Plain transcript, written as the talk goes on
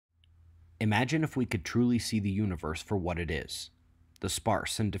Imagine if we could truly see the universe for what it is: the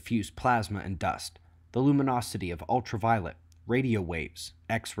sparse and diffuse plasma and dust, the luminosity of ultraviolet, radio waves,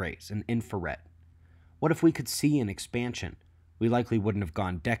 X-rays, and infrared. What if we could see an expansion? We likely wouldn't have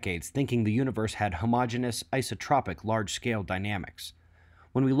gone decades thinking the universe had homogeneous, isotropic, large-scale dynamics.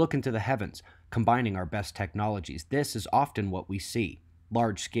 When we look into the heavens, combining our best technologies, this is often what we see: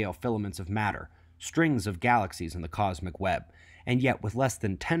 large-scale filaments of matter, strings of galaxies in the cosmic web, and yet with less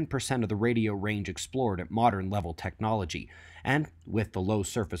than 10% of the radio range explored at modern-level technology, and with the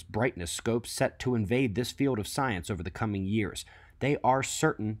low-surface brightness scopes set to invade this field of science over the coming years, they are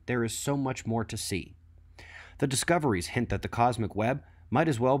certain there is so much more to see. The discoveries hint that the cosmic web might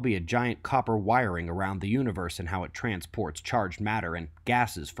as well be a giant copper wiring around the universe and how it transports charged matter and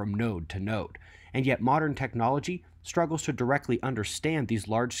gases from node to node, and yet modern technology struggles to directly understand these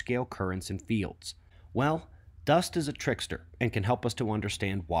large-scale currents and fields. Well, dust is a trickster and can help us to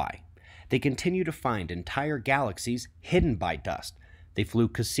understand why. They continue to find entire galaxies hidden by dust. They flew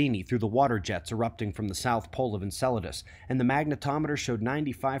Cassini through the water jets erupting from the south pole of Enceladus, and the magnetometer showed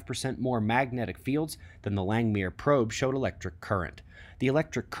 95% more magnetic fields than the Langmuir probe showed electric current. The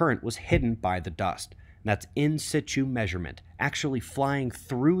electric current was hidden by the dust. That's in situ measurement, actually flying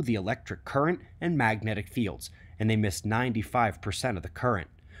through the electric current and magnetic fields, and they missed 95% of the current.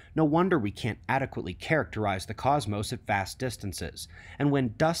 No wonder we can't adequately characterize the cosmos at vast distances. And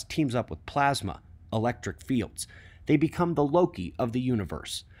when dust teams up with plasma, electric fields, they become the Loki of the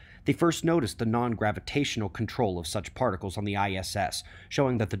universe. They first noticed the non-gravitational control of such particles on the ISS,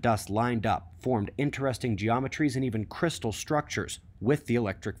 showing that the dust lined up, formed interesting geometries and even crystal structures with the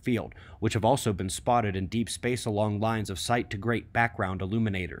electric field, which have also been spotted in deep space along lines of sight to great background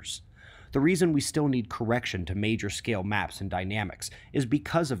illuminators. The reason we still need correction to major-scale maps and dynamics is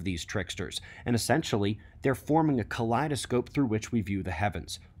because of these tricksters, and essentially, they're forming a kaleidoscope through which we view the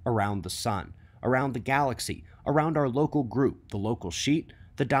heavens, around the sun, around the galaxy, around our local group, the local sheet,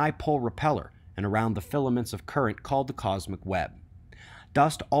 the dipole repeller, and around the filaments of current called the cosmic web.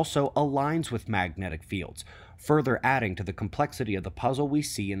 Dust also aligns with magnetic fields, further adding to the complexity of the puzzle we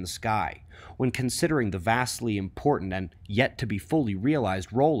see in the sky. When considering the vastly important and yet to be fully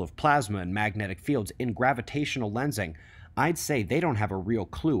realized role of plasma and magnetic fields in gravitational lensing, I'd say they don't have a real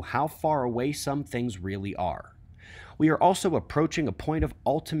clue how far away some things really are. We are also approaching a point of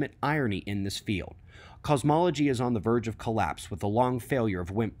ultimate irony in this field. Cosmology is on the verge of collapse with the long failure of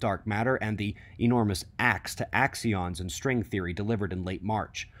WIMP dark matter and the enormous axe to axions and string theory delivered in late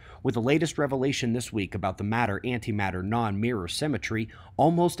March. With the latest revelation this week about the matter-antimatter non-mirror symmetry,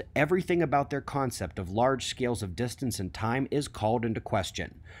 almost everything about their concept of large scales of distance and time is called into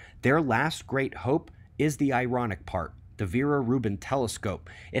question. Their last great hope is the ironic part: the Vera Rubin telescope.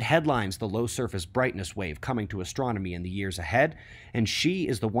 It headlines the low-surface brightness wave coming to astronomy in the years ahead, and she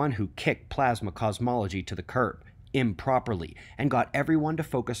is the one who kicked plasma cosmology to the curb, improperly, and got everyone to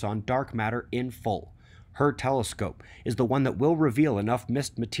focus on dark matter in full. Her telescope is the one that will reveal enough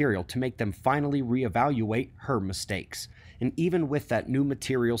missed material to make them finally reevaluate her mistakes. And even with that new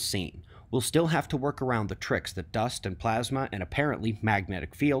material seen, we'll still have to work around the tricks that dust and plasma and apparently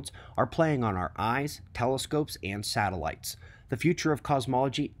magnetic fields are playing on our eyes, telescopes, and satellites. The future of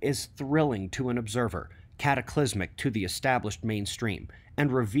cosmology is thrilling to an observer, cataclysmic to the established mainstream,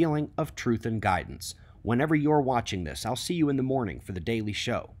 and revealing of truth and guidance. Whenever you're watching this, I'll see you in the morning for the daily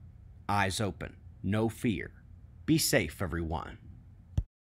show. Eyes open, no fear. Be safe, everyone.